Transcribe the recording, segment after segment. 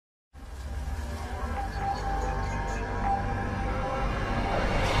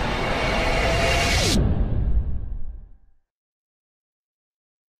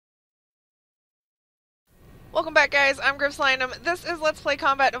Welcome back, guys. I'm Grif and Baka. This is Let's Play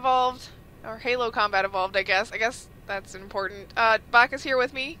Combat Evolved. Or Halo Combat Evolved, I guess. I guess that's important. Baka's here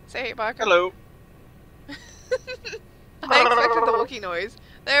with me. Say hey, Baka. Hello. I expected the Wookiee noise.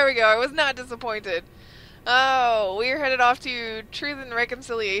 There we go. I was not disappointed. Oh, we're headed off to Truth and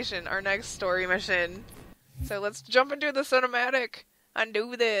Reconciliation, our next story mission. So let's jump into the cinematic and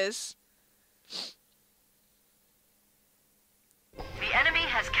do this. The enemy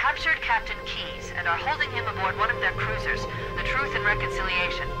has captured Captain Keyes and are holding him aboard one of their cruisers, the Truth and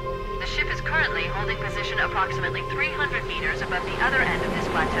Reconciliation. The ship is currently holding position approximately 300 meters above the other end of this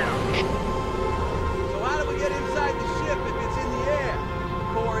plateau. So how do we get inside the ship if it's in the air? The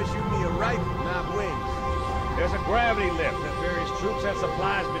Corps issued me a rifle, not wings. There's a gravity lift that ferries troops and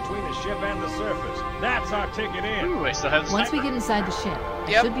supplies between the ship and the surface. That's our ticket in. Ooh, I still have the Once we sniper. get inside the ship, I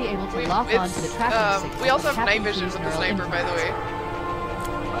Yep. should be able to lock on to the tracking signal. We also have that night Captain vision Keyes with the neural sniper, by the way.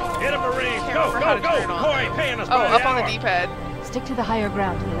 Hit a Marine! Can't Go, remember how go, to go! turn it on, Corey, though. paying us Oh, by up the on the hour. D-pad, Stick to the higher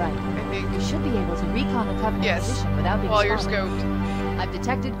ground to the right. I think. You should be able to recon the Covenant Yes. position without being While you're spotted. scoped. I've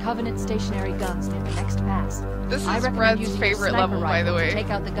detected Covenant stationary guns near the next pass. This I is recommend Brad's using favorite your sniper level, by the rifle way. to take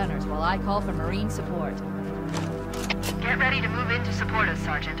out the gunners while I call for Marine support. Get ready to move in to support us,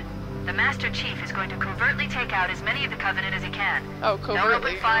 Sergeant. The Master Chief is going to covertly take out as many of the Covenant as he can. Oh, Don't covertly.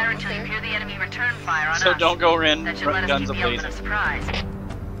 open fire until you Okay. hear the enemy return fire on So us. don't go in That should let us guns keep the element ablazing. of surprise.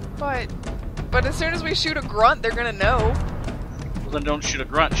 But as soon as we shoot a grunt, they're gonna know. Well, then don't shoot a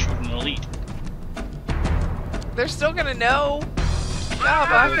grunt, shoot an elite. They're still gonna know.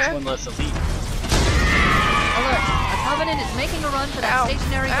 Yeah, There's Baka. one less elite. Alert! A Covenant is making a run for that Ow.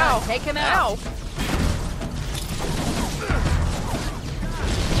 stationary Ow. gun. Take him out. Ow.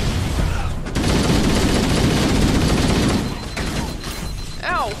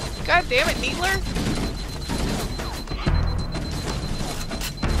 Ow. God damn it, Needler.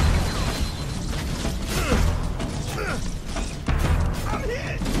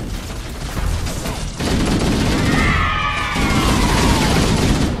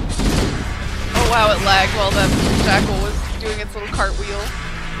 Oh wow, it lagged while that jackal was doing its little cartwheel.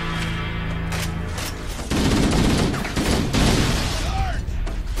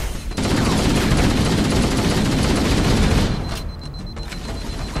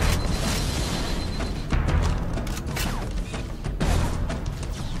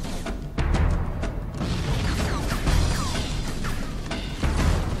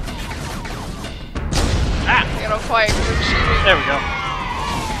 Ah! Get all quiet because I'm shooting. There we go.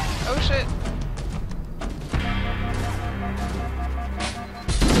 Oh shit.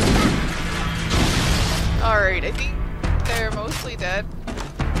 Alright, I think they're mostly dead.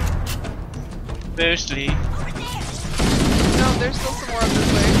 Mostly. No, there's still some more up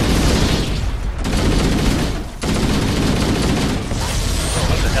this way.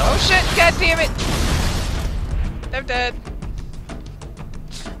 What the hell? Oh shit, god damn it! I'm dead.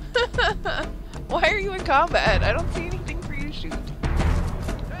 Why are you in combat? I don't see anything for you to shoot.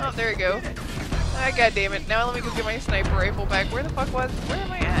 Oh, there we go. Ah, god damn it. Now let me go get my sniper rifle back. Where the fuck where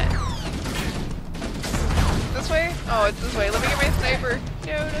am I at? This way? Oh, it's this way. Let me get my sniper.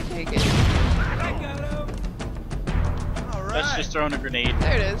 No, don't take it. That's just throwing a grenade.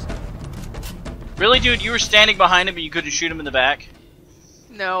 There it is. Really, dude? You were standing behind him, but you couldn't shoot him in the back?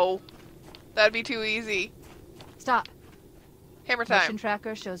 No. That'd be too easy. Stop. Hammer Motion time.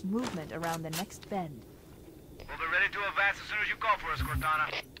 tracker shows movement around the next bend. We'll be ready to advance as soon as you call for us,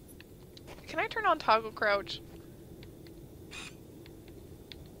 Cortana. Can I turn on toggle crouch?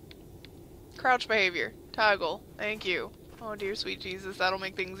 Crouch behavior. Toggle. Thank you. Oh dear sweet Jesus, that'll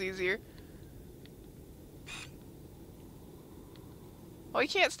make things easier. Oh, he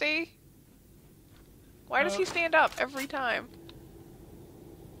can't stay? Why does he stand up every time?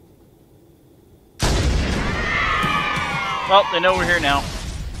 Well, they know we're here now.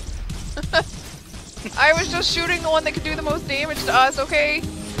 I was just shooting the one that could do the most damage to us, okay?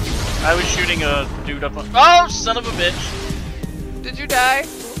 I was shooting a dude up on— Oh, son of a bitch! Did you die?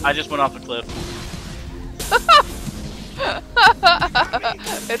 I just went off a cliff.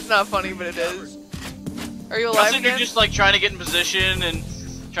 It's not funny, but it is. Are you I alive was sitting there again? just like trying to get in position and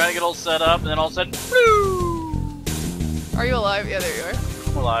trying to get all set up, and then all of a sudden, woo! Are you alive? Yeah, there you are.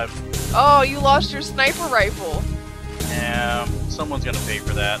 I'm alive. Oh, you lost your sniper rifle. Yeah, someone's gonna pay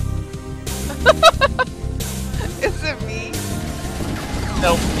for that. Is it me?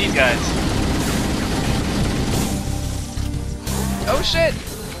 Nope, these guys. Oh shit!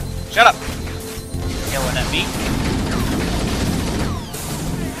 Shut up! Yelling at me.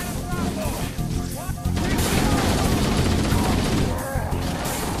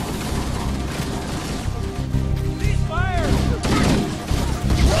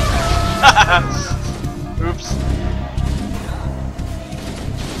 Oops.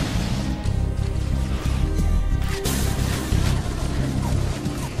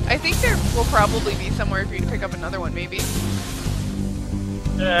 will probably be somewhere for you to pick up another one, maybe. If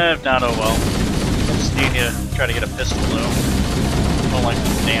not, oh well. I just need to try to get a pistol though. I don't like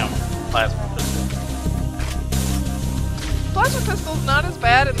this damn plasma pistol. Plasma pistol's not as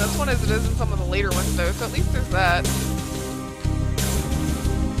bad in this one as it is in some of the later ones, though, so at least there's that.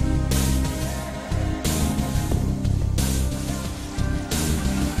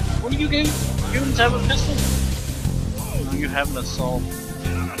 What do you do? Humans have a pistol? No, you have an assault.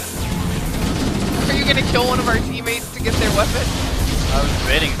 Are you gonna kill one of our teammates to get their weapon? I was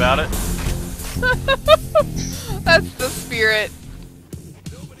debating about it. That's the spirit.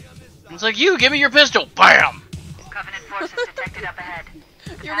 It's like, you, give me your pistol! BAM! Covenant forces detected up ahead.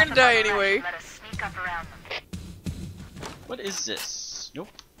 You're gonna die anyway. Let us sneak up around them. What is this? Nope.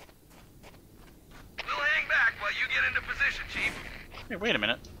 We'll hang back while you get into position, Chief. Hey, wait a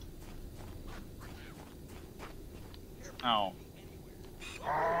minute. Oh.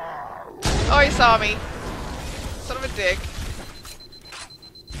 Oh, he saw me. Son of a dick.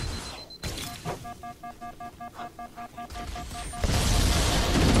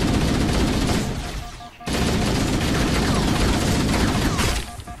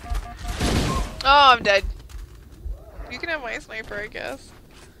 Oh, I'm dead. You can have my sniper, I guess.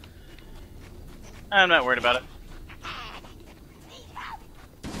 I'm not worried about it.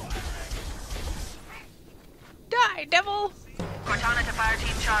 Die, devil! Cortana to Fire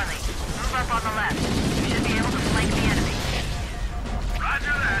Team Charlie. Move up on the left. You should be able to flank the enemy.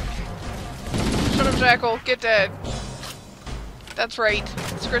 Roger that. Shut up, Jackal. Get dead. That's right.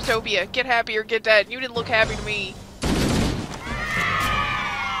 Scritopia. Get happy or get dead. You didn't look happy to me.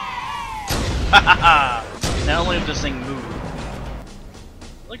 Hahaha! Not only does this thing move,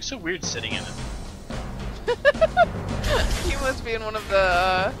 it looks so weird sitting in it. You must be in one of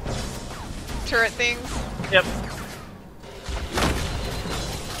the turret things. Yep.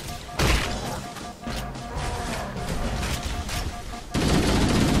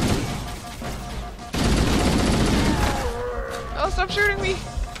 Oh, stop shooting me!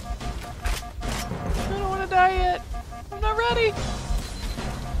 I don't want to die yet. I'm not ready.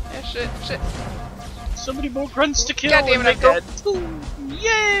 Yeah, shit. So many more grunts to kill. God damn it, and I'm dead.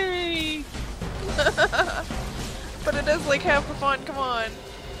 Yay! But it is like half the fun. Come on.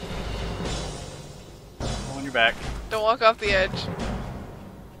 On your back. Don't walk off the edge. Shit.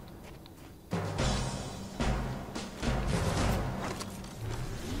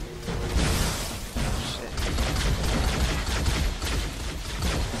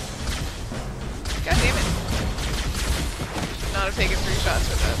 God damn it. Should not have taken 3 shots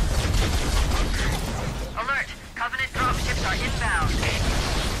with that. Alert! Covenant dropships are inbound.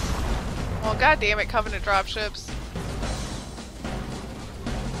 Well, god damn it, Covenant dropships.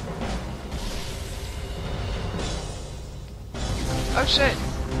 Oh shit.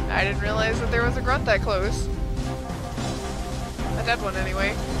 I didn't realize that there was a grunt that close. A dead one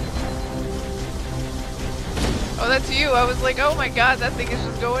anyway. Oh, that's you. I was like, oh my god, that thing is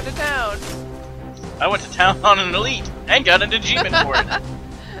just going to town. I went to town on an elite and got an achievement for it.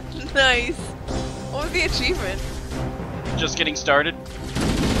 Nice. What was the achievement? Just getting started.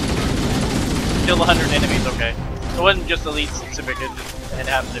 Kill 100 enemies, okay. It wasn't just elite specific, it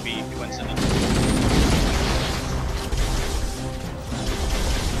happened to be coincidence.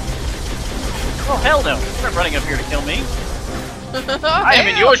 Oh hell no! You're not running up here to kill me. I am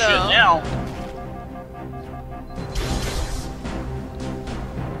in your shit now.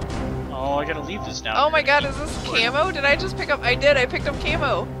 Oh, I gotta leave this now. Oh my god, is this camo? Did I just pick up? I did, I picked up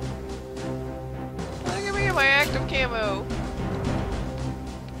camo. Look at me in my active camo.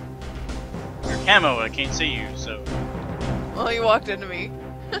 You're camo, I can't see you, so. Well, you walked into me.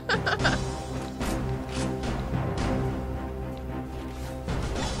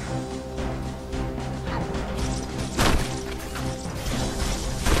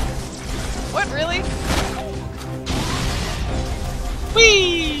 What, really?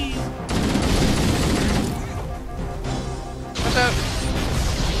 Whee! Watch out.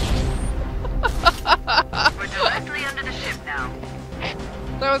 We're directly under the ship now.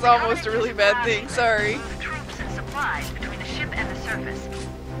 That was almost a really bad thing, sorry. Move troops and supplies between the ship and the surface.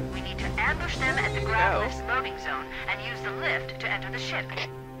 We need to ambush them at the ground lift's loading zone and use the lift to enter the ship.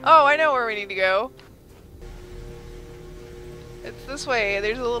 Oh, I know where we need to go. It's this way.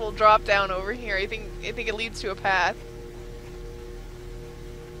 There's a little drop down over here. I think it leads to a path.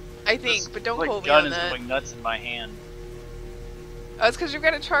 I think, This, but don't like, quote me gun on is that. going nuts in my hand. Oh, it's because you've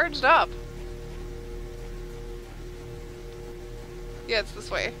got it charged up. Yeah, it's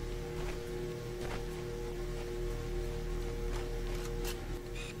this way.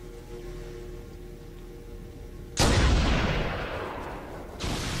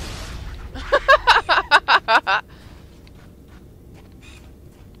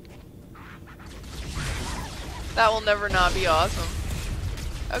 That will never not be awesome.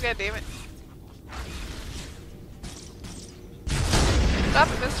 Okay, damn it. Stop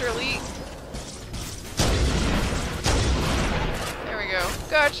it, Mr. Elite. There we go.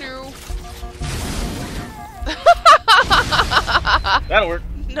 Got you. That'll work.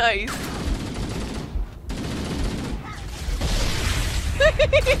 Nice.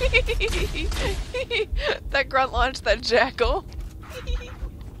 That grunt launched that jackal.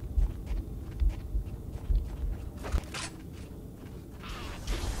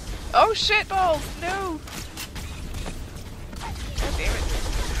 Oh shit balls! No! God damn it.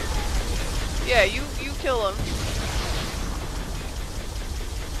 Yeah, you kill him.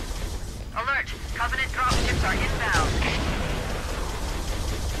 Alert! Covenant dropships are inbound.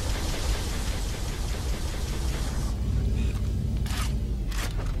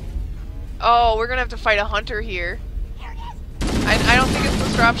 Oh, we're gonna have to fight a hunter here. I don't think it's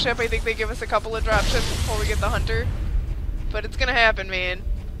this dropship. I think they give us a couple of dropships before we get the hunter. But it's gonna happen, man.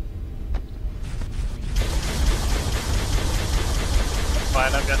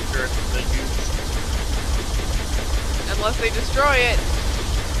 Fine, I've got turrets that use. Unless they destroy it.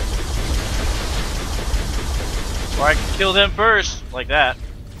 Or I can kill them first, like that.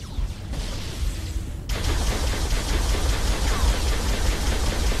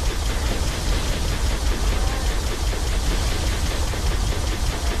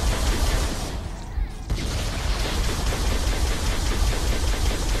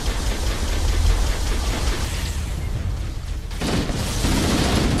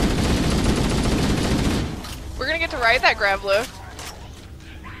 To ride that grav lift.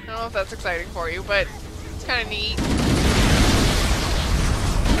 I don't know if that's exciting for you, but it's kind of neat.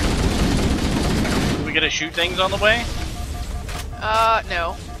 Do we get to shoot things on the way?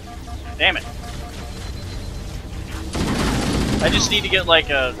 No. Damn it. I just need to get like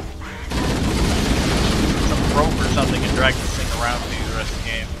some rope or something and drag this thing around me the rest of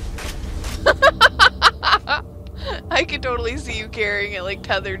the game. I could totally see you carrying it like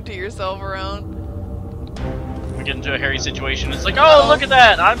tethered to yourself around. We get into a hairy situation, it's like, oh, look at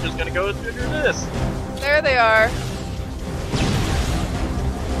that! I'm just gonna go through this. There they are.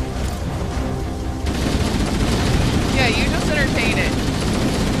 Yeah, you just entertain it.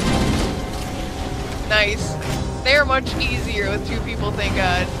 Nice. They are much easier with two people, thank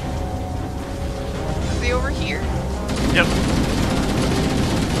God. Is he over here? Yep.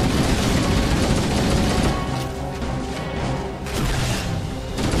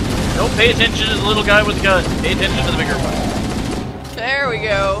 Don't pay attention to the little guy with the gun. Pay attention to the bigger one. There we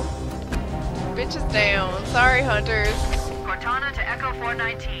go. Bitch is down. Sorry, hunters. Cortana to Echo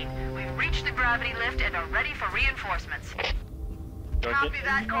 419. We've reached the gravity lift and are ready for reinforcements. Copy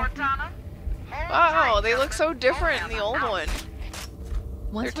that, Cortana. Wow, they look so different in the old one.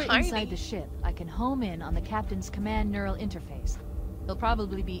 Once They're we're tiny. inside the ship, I can home in on the captain's command neural interface. They'll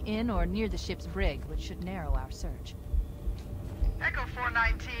probably be in or near the ship's brig, which should narrow our search. Echo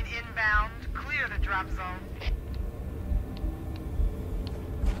 419 inbound. Clear the drop zone.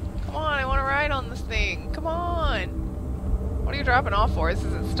 Come on, I want to ride on this thing. Come on. What are you dropping off for us?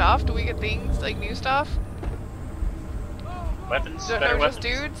 Is it stuff? Do we get things, like new stuff? Weapons, No, better weapons.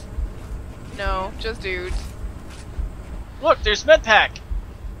 just dudes? No, just dudes. Look, there's medpack.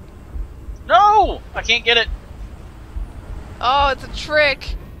 No, I can't get it. Oh, it's a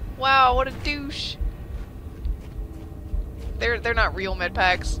trick. Wow, what a douche. They're not real med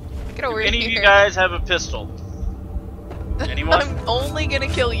packs. Get over Do here. any of you guys have a pistol? Anyone? I'm only gonna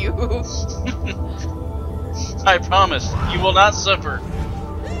kill you. I promise, you will not suffer.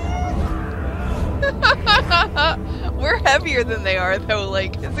 We're heavier than they are, though.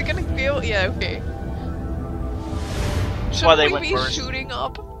 Like, is it gonna feel? Yeah, okay. That's why they Should we went be first. shooting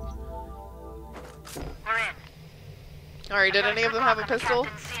up? We're in. Alright, did any of them have a pistol?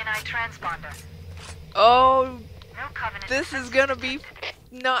 Captain's CNI transponder. Oh, No covenant. this is gonna be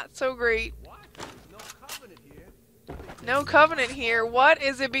not so great. What? No covenant here. No covenant here. What?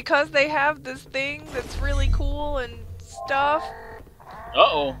 Is it because they have this thing that's really cool and stuff?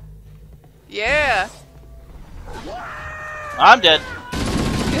 Uh-oh. Yeah. I'm dead.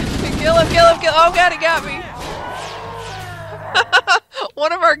 Kill him, kill him, kill him. Oh god, he got me.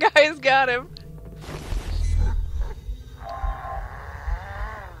 One of our guys got him.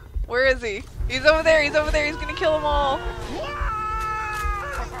 Where is he? He's over there, he's over there. He's gonna kill them all.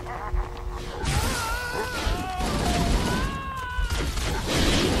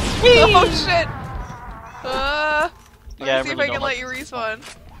 Oh shit. Let Yeah, I me see if really I don't can like let you this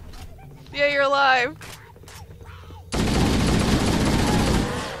respawn. Yeah, you're alive.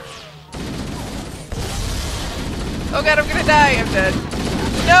 Oh god, I'm gonna die. I'm dead.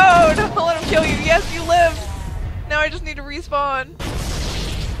 No, don't let him kill you. Yes, you lived. Now I just need to respawn.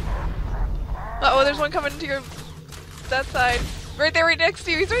 Uh-oh, there's one coming to your... that side. Right there, right next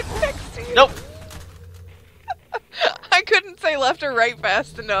to you. He's right next to you. Nope. I couldn't say left or right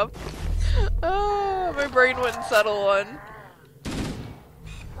fast enough. Oh, my brain wouldn't settle one.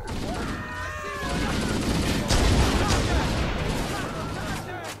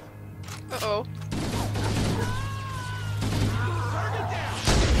 Uh-oh.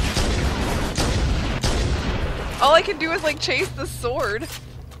 All I can do is like chase the sword.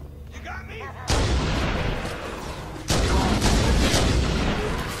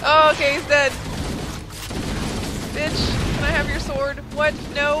 Oh, okay, he's dead. Bitch, can I have your sword? What?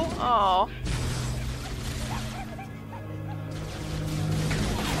 No? Aw.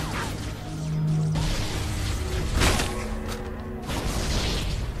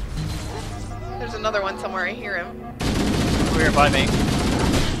 There's another one somewhere, I hear him. Over here by me.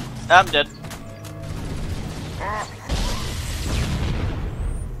 I'm dead.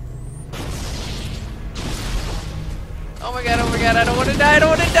 Oh my god, I don't want to die, I don't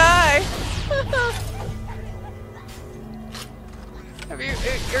want to die! Are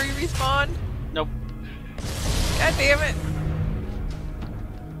you respawned? Nope. God damn it.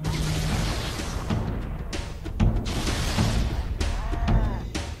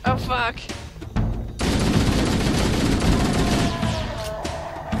 Oh fuck.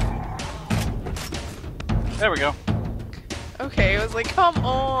 There we go. Okay, it was like, come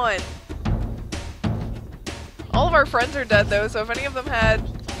on! All of our friends are dead though, so if any of them had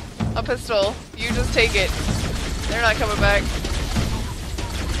a pistol, you just take it. They're not coming back.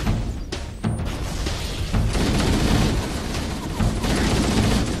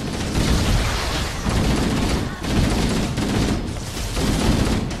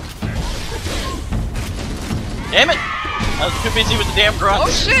 Damn it! I was too busy with the damn grunt. Oh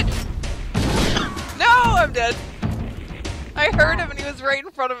shit! No, I'm dead. I heard him and he was right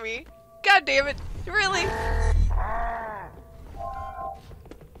in front of me. God damn it. Really?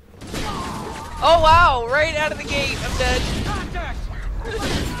 Oh wow, right out of the gate, I'm dead.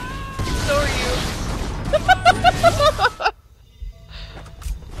 So are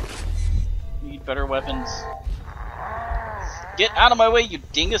you. Need better weapons. Get out of my way, you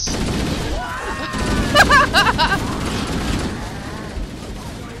dingus!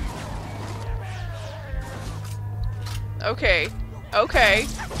 Okay. Okay.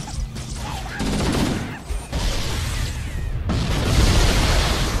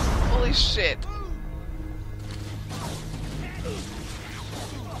 Holy shit.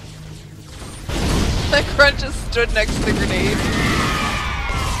 That grunt just stood next to the grenade.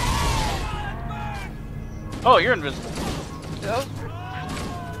 Oh, you're invisible. Nope.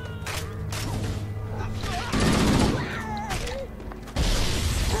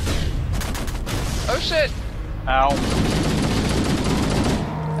 Oh shit. Ow.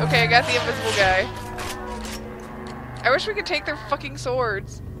 Okay, I got the invisible guy. I wish we could take their fucking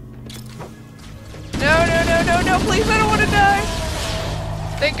swords. No, no, no, no, no, please, I don't want to die!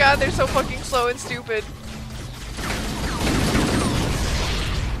 Thank God they're so fucking slow and stupid.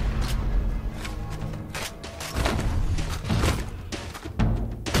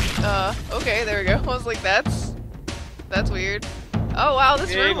 Okay, there we go. I was like, that's weird. Oh wow,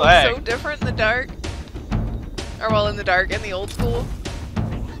 this room looks so different in the dark. Or well, in the dark, in the old school.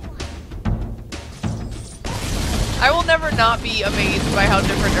 I will never not be amazed by how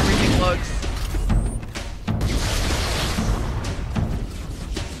different everything looks.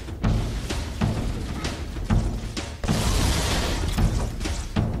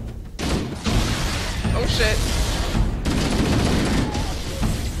 Oh shit.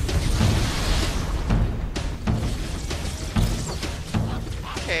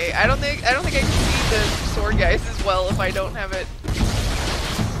 Okay, I don't think I can see the sword guys as well if I don't have it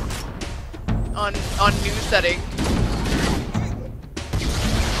on new setting.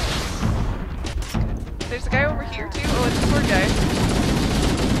 There's a guy over here too. Oh, it's a sword guy.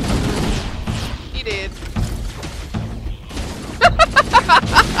 He did.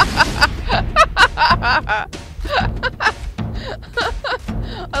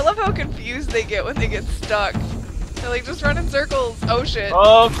 I love how confused they get when they get stuck. They're like, just run in circles. Oh shit.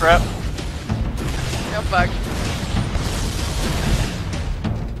 Oh crap. Oh fuck.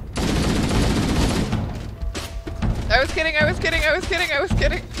 I was kidding, I was kidding, I was kidding, I was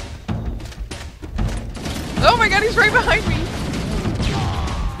kidding. Oh my god, he's right behind me!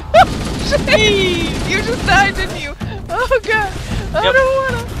 Shit! You just died, didn't you? Oh god! I don't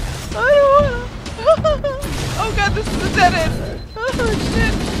wanna! Oh god, this is a dead end! Oh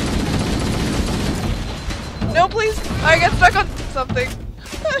shit! No, please! I got stuck on something.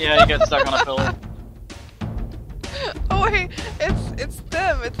 Yeah, you get stuck on a pillar. Oh wait, it's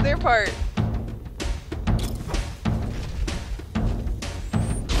them. It's their part.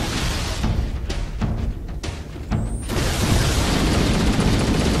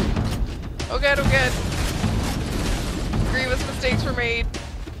 Oh god, oh god. Grievous mistakes were made.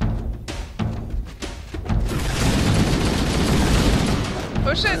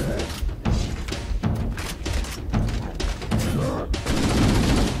 Oh shit!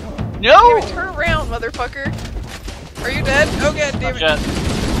 No! Damn it, turn around, motherfucker! Are you dead? Oh god, damn it! Not yet.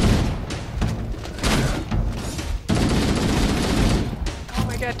 Oh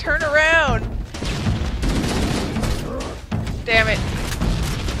my god, turn around! Damn it.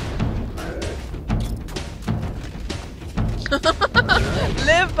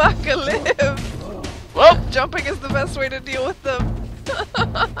 Live, Baka, live! Whoa! Jumping is the best way to deal with them.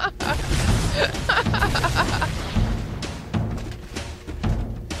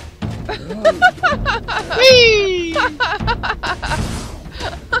 Whee!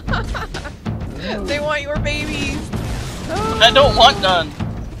 They want your babies. I don't want none.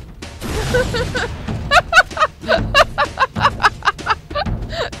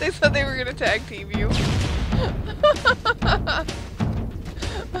 They said they were gonna tag team you.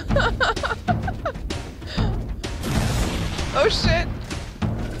 Oh shit!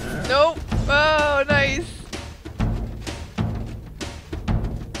 Nope. Oh, nice.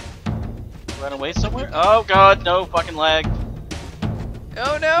 Run away somewhere? Oh god, no fucking lag.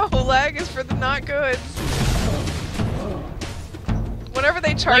 Oh no, lag is for the not goods. Whenever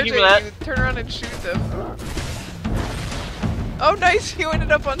they charge you for at that. you, turn around and shoot them. Oh nice, you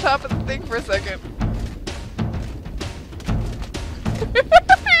ended up on top of the thing for a second.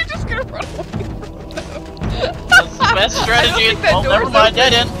 You're just gonna run away from them. That's the best strategy. I don't think that Oh, never door's mind,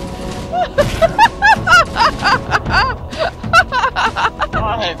 open. dead end.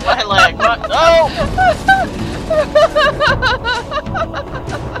 Why lag? What? No!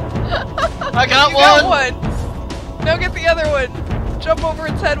 I got You one! got one! Now get the other one! Jump over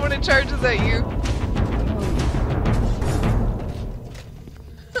its head when it charges at you.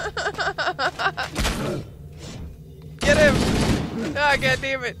 Get him! Ah, god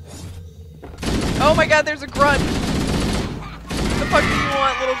damn it. Oh my god, there's a grunt! What the fuck do you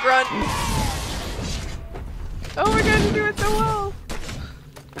want, little grunt? Oh my god, you're doing so well!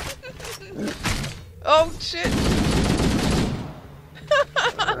 Oh shit!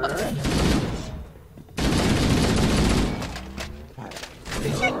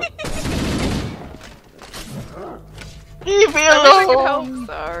 Leave me I wish I could alone! help,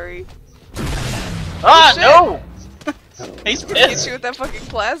 sorry. Ah, shit. no! He's Get pissed. you with that fucking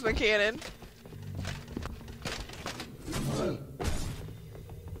plasma cannon.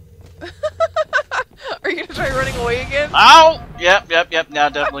 Are you gonna try running away again? Ow! Yep. Now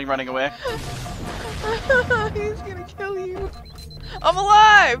definitely running away. He's gonna kill you. I'm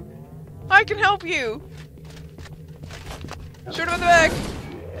alive! I can help you! Shoot him in the back!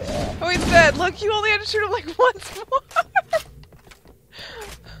 Oh, he's dead! Look, you only had to shoot him like once more!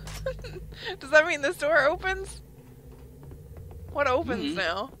 Does that mean this door opens? What opens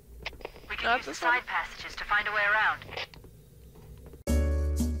now? We can Not use the this one? side passages to find a way around.